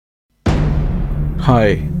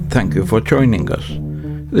Hi, thank you for joining us.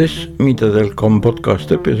 This Media Delcom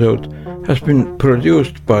podcast episode has been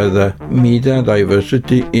produced by the Media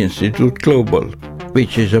Diversity Institute Global,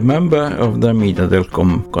 which is a member of the Media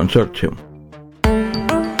Delcom consortium.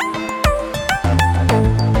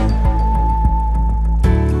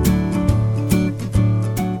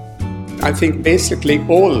 I think basically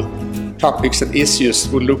all topics and issues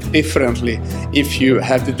will look differently if you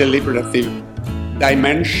have the deliberative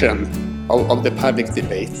dimension of the public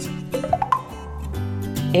debate.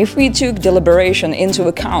 If we took deliberation into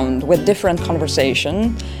account with different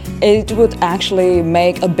conversation, it would actually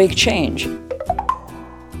make a big change.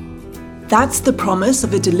 That's the promise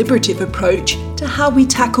of a deliberative approach to how we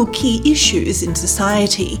tackle key issues in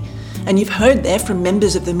society. And you've heard there from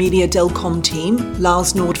members of the Media Delcom team,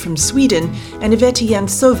 Lars Nord from Sweden and Iveta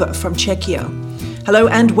Jansova from Czechia. Hello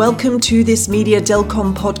and welcome to this Media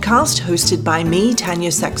Delcom podcast hosted by me,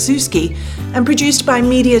 Tanja Saksuski, and produced by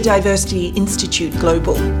Media Diversity Institute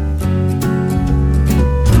Global.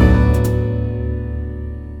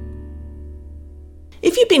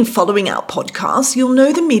 If you've been following our podcasts, you'll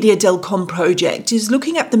know the Media Delcom project is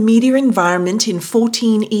looking at the media environment in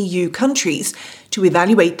 14 EU countries to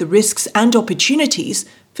evaluate the risks and opportunities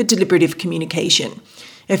for deliberative communication.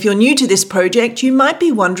 If you're new to this project, you might be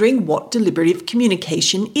wondering what deliberative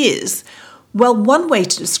communication is. Well, one way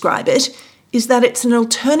to describe it is that it's an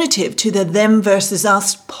alternative to the them versus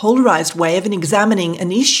us polarized way of examining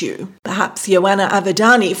an issue. Perhaps Ioana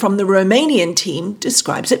Avedani from the Romanian team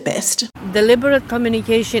describes it best. Deliberate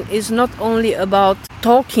communication is not only about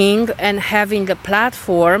talking and having a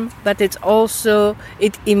platform, but it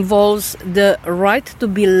involves the right to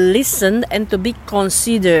be listened and to be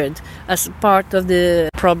considered as part of the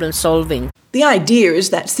problem solving. The idea is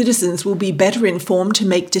that citizens will be better informed to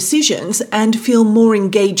make decisions and feel more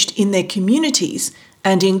engaged in their communities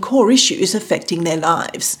and in core issues affecting their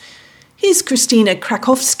lives. Here's Christina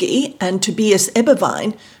Krakowski and Tobias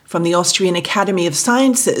Eberwein from the Austrian Academy of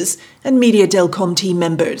Sciences and Media Delcom team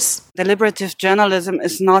members. Deliberative journalism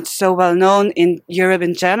is not so well known in Europe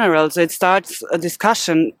in general, so it starts a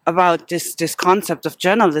discussion about this concept of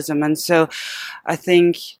journalism, and so I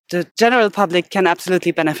think the general public can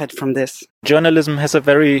absolutely benefit from this. Journalism has a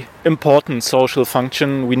very important social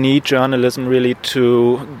function. We need journalism really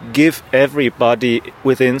to give everybody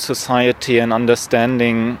within society an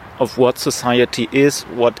understanding of what society is,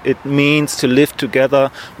 what it means to live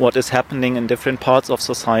together, what is happening in different parts of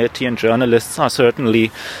society, and journalists are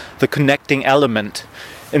certainly the connecting element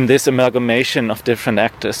in this amalgamation of different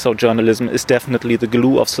actors. So journalism is definitely the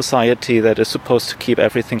glue of society that is supposed to keep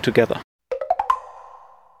everything together.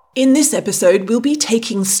 In this episode, we'll be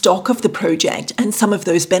taking stock of the project and some of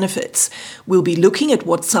those benefits. We'll be looking at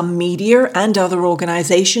what some media and other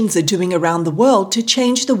organisations are doing around the world to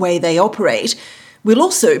change the way they operate. We'll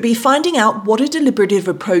also be finding out what a deliberative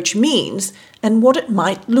approach means and what it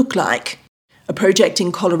might look like. A project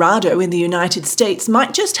in Colorado in the United States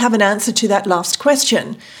might just have an answer to that last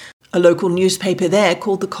question. A local newspaper there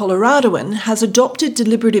called The Coloradoan has adopted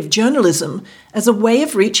deliberative journalism as a way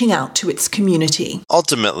of reaching out to its community.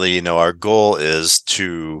 Ultimately, our goal is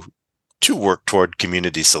to work toward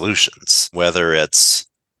community solutions, whether it's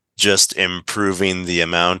just improving the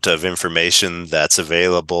amount of information that's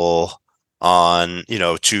available on,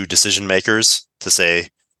 to decision makers to say,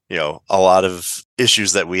 a lot of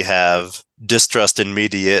issues that we have, distrust in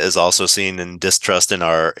media is also seen in distrust in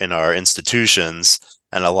our institutions.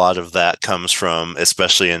 And a lot of that comes from,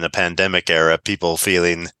 especially in the pandemic era, people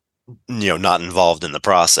feeling, not involved in the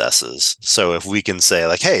processes. So if we can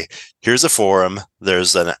say hey, here's a forum,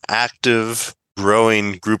 there's an active,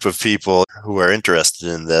 growing group of people who are interested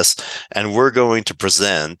in this, and we're going to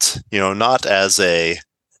present, not as a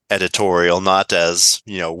editorial, not as,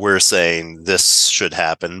 we're saying this should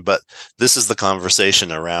happen, but this is the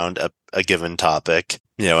conversation around a given topic,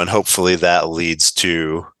 and hopefully that leads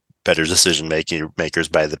to better decision makers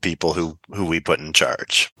by the people who we put in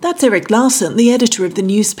charge. That's Erik Larsson, the editor of the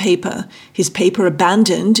newspaper. His paper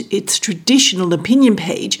abandoned its traditional opinion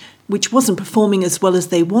page, which wasn't performing as well as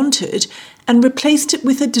they wanted, and replaced it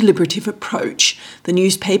with a deliberative approach. The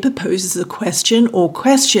newspaper poses a question or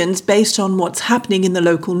questions based on what's happening in the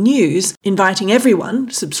local news, inviting everyone,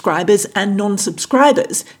 subscribers and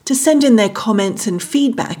non-subscribers, to send in their comments and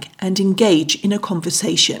feedback and engage in a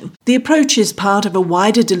conversation. The approach is part of a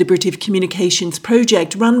wider deliberative communications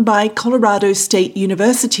project run by Colorado State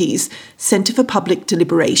University's Center for Public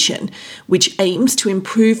Deliberation, which aims to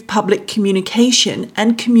improve public communication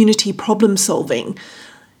and community problem solving.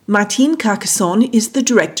 Martin Carcassonne is the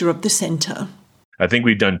director of the center. I think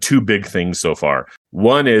we've done two big things so far.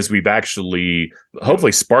 One is we've actually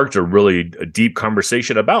hopefully sparked a deep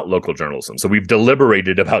conversation about local journalism. So we've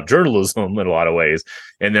deliberated about journalism in a lot of ways.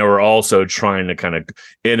 And then we're also trying to kind of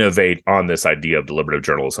innovate on this idea of deliberative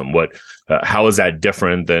journalism. How is that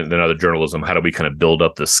different than other journalism? How do we kind of build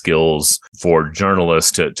up the skills for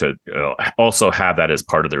journalists to also have that as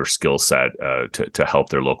part of their skill set to help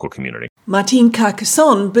their local community? Martin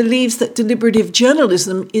Carcassonne believes that deliberative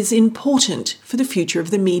journalism is important for the future of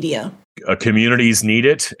the media. Communities need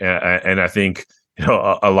it, and I think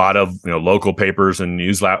a lot of local papers and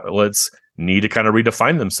news outlets need to kind of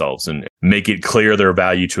redefine themselves and make it clear their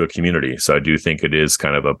value to a community. So I do think it is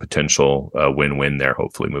kind of a potential win-win there,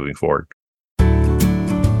 hopefully moving forward.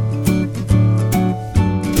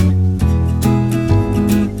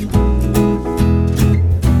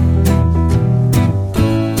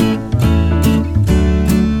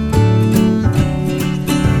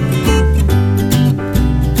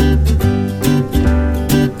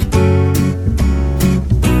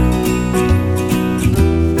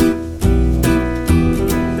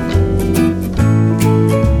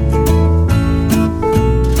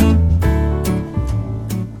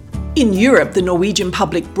 In Europe, the Norwegian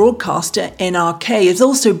public broadcaster NRK is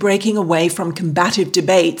also breaking away from combative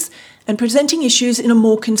debates and presenting issues in a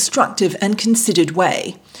more constructive and considered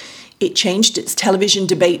way. It changed its television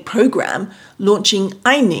debate programme, launching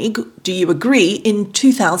Einig, Do You Agree, in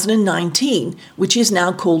 2019, which is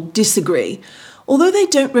now called Disagree. Although they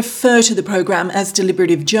don't refer to the programme as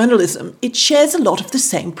deliberative journalism, it shares a lot of the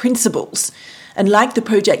same principles. And like the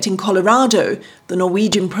project in Colorado, the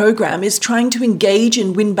Norwegian programme is trying to engage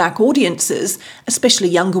and win back audiences, especially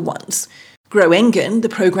younger ones. Gro Engen, the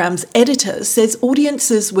programme's editor, says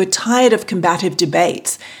audiences were tired of combative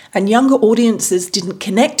debates and younger audiences didn't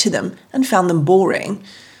connect to them and found them boring.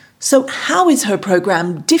 So how is her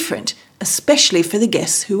programme different, especially for the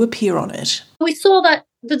guests who appear on it? We saw that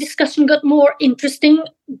the discussion got more interesting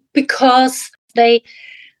because they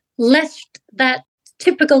left that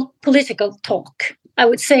typical political talk, I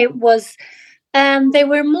would say it was, and they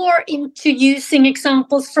were more into using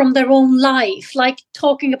examples from their own life, like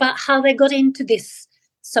talking about how they got into this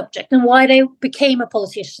subject and why they became a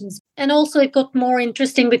politician. And also it got more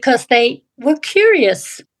interesting because they were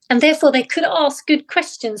curious and therefore they could ask good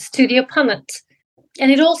questions to the opponent. And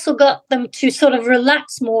it also got them to sort of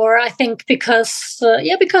relax more, I think, because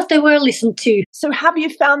they were listened to. So have you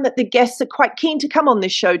found that the guests are quite keen to come on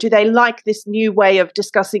this show? Do they like this new way of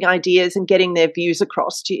discussing ideas and getting their views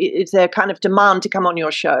across? Is there kind of demand to come on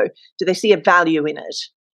your show? Do they see a value in it?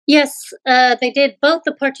 Yes, they did. Both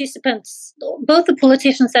the participants, both the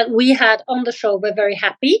politicians that we had on the show were very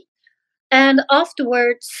happy. And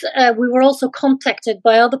afterwards, we were also contacted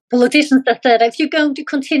by other politicians that said, if you're going to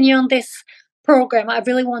continue on this program, I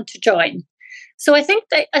really want to join. So I think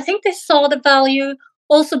they saw the value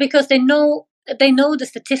also because they know the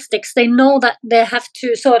statistics. They know that they have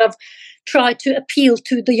to sort of try to appeal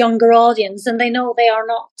to the younger audience, and they know they are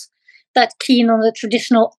not that keen on the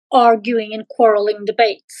traditional arguing and quarreling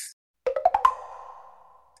debates.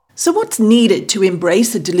 So what's needed to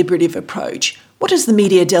embrace a deliberative approach? What has the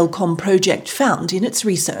Media Delcom project found in its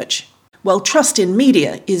research? Well, trust in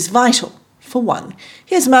media is vital. For one,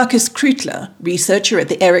 here's Markus Krütler, researcher at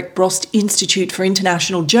the Erich Brost Institute for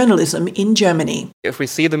International Journalism in Germany. If we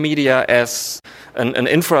see the media as an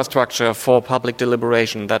infrastructure for public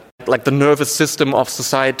deliberation, that like the nervous system of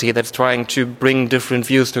society that's trying to bring different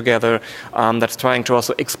views together, that's trying to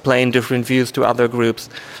also explain different views to other groups.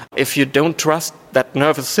 If you don't trust that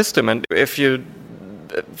nervous system and if you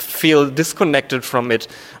feel disconnected from it,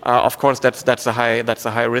 of course that's a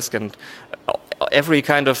high risk, and every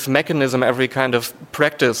kind of mechanism, every kind of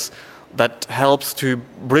practice that helps to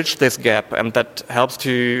bridge this gap and that helps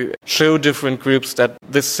to show different groups that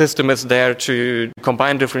this system is there to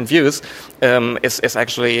combine different views is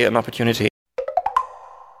actually an opportunity.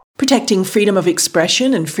 Protecting freedom of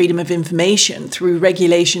expression and freedom of information through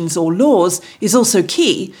regulations or laws is also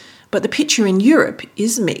key, but the picture in Europe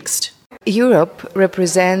is mixed. Europe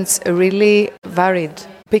represents a really varied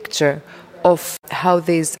picture of how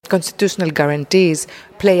these constitutional guarantees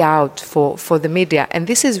play out for the media. And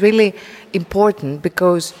this is really important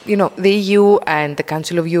because, the EU and the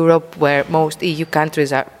Council of Europe, where most EU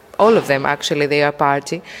countries are, all of them actually, they are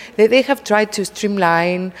party, they have tried to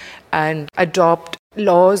streamline and adopt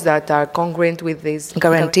laws that are congruent with these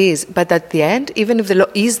guarantees. But at the end, even if the law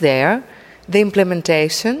is there, the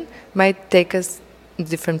implementation might take us a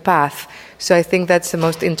different path. So I think that's the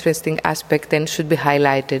most interesting aspect and should be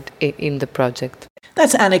highlighted in the project.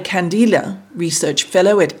 That's Anna Kandila, research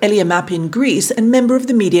fellow at Eliamap in Greece and member of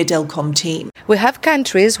the Media Delcom team. We have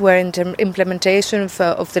countries where implementation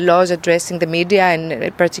of the laws addressing the media and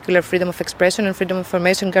in particular freedom of expression and freedom of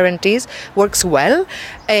information guarantees works well,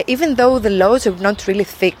 even though the laws are not really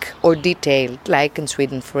thick or detailed, like in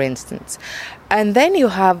Sweden, for instance. And then you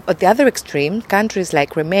have, at the other extreme, countries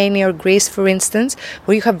like Romania or Greece, for instance,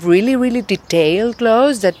 where you have really, really detailed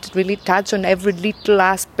laws that really touch on every little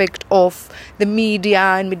aspect of the media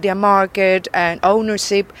and media market and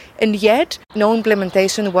ownership, and yet no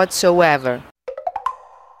implementation whatsoever.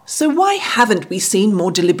 So why haven't we seen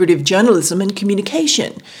more deliberative journalism and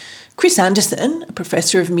communication? Chris Anderson, a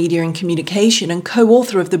professor of media and communication and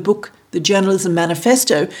co-author of the book The Journalism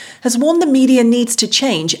Manifesto, has warned the media needs to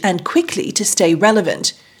change and quickly to stay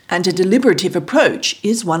relevant, and a deliberative approach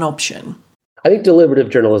is one option. I think deliberative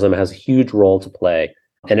journalism has a huge role to play,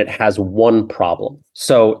 and it has one problem.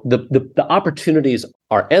 So the opportunities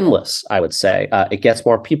are endless, I would say. It gets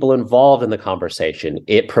more people involved in the conversation.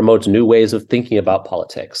 It promotes new ways of thinking about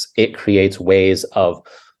politics. It creates ways of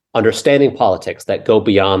understanding politics that go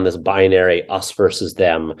beyond this binary us versus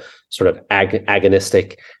them sort of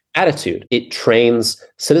agonistic attitude. It trains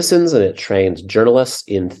citizens and it trains journalists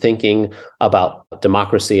in thinking about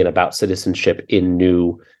democracy and about citizenship in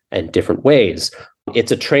new and different ways.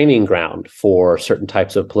 It's a training ground for certain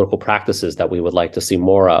types of political practices that we would like to see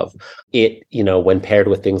more of. It, when paired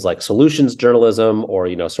with things like solutions journalism or,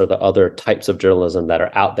 sort of the other types of journalism that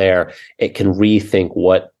are out there, it can rethink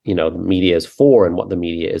what, the media is for and what the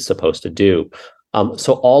media is supposed to do.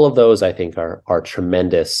 So all of those, I think, are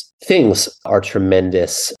tremendous things, are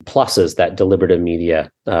tremendous pluses that deliberative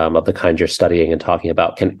media of the kind you're studying and talking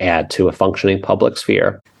about can add to a functioning public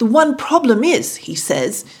sphere. The one problem is, he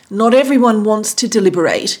says, not everyone wants to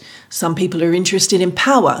deliberate. Some people are interested in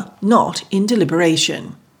power, not in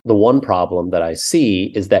deliberation. The one problem that I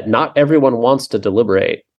see is that not everyone wants to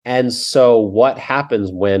deliberate. And so what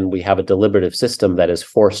happens when we have a deliberative system that is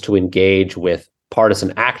forced to engage with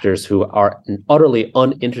partisan actors who are utterly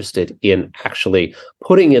uninterested in actually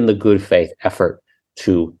putting in the good faith effort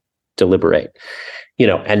to deliberate,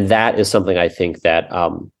 and that is something I think that,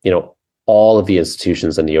 all of the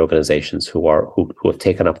institutions and the organizations who have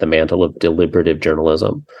taken up the mantle of deliberative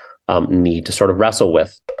journalism need to sort of wrestle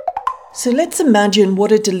with. So let's imagine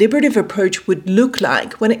what a deliberative approach would look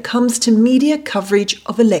like when it comes to media coverage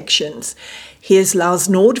of elections. Here's Lars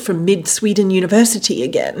Nord from Mid-Sweden University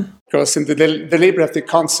again. Because in the deliberative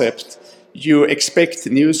concept, you expect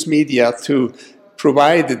news media to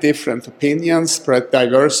provide different opinions, spread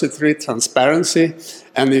diversity, transparency,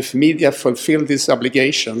 and if media fulfill these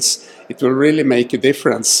obligations, it will really make a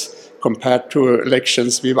difference compared to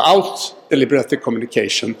elections without deliberative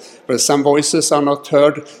communication, where some voices are not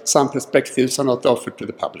heard, some perspectives are not offered to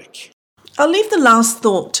the public. I'll leave the last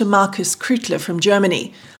thought to Markus Krüttler from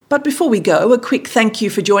Germany. But before we go, a quick thank you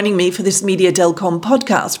for joining me for this Media Delcom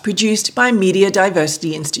podcast produced by Media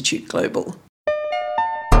Diversity Institute Global.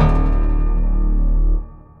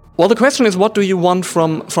 Well, the question is, what do you want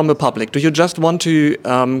from the public? Do you just want to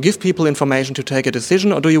give people information to take a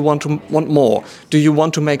decision, or do you want more? Do you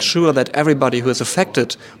want to make sure that everybody who is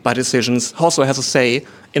affected by decisions also has a say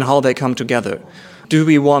in how they come together? Do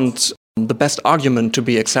we want the best argument to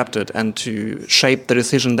be accepted and to shape the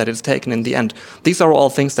decision that is taken in the end? These are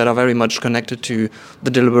all things that are very much connected to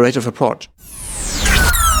the deliberative approach.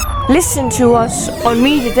 Listen to us on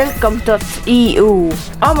mediadelcom.eu,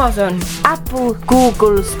 Amazon, Apple,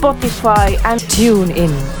 Google, Spotify and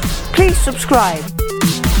TuneIn. Please subscribe.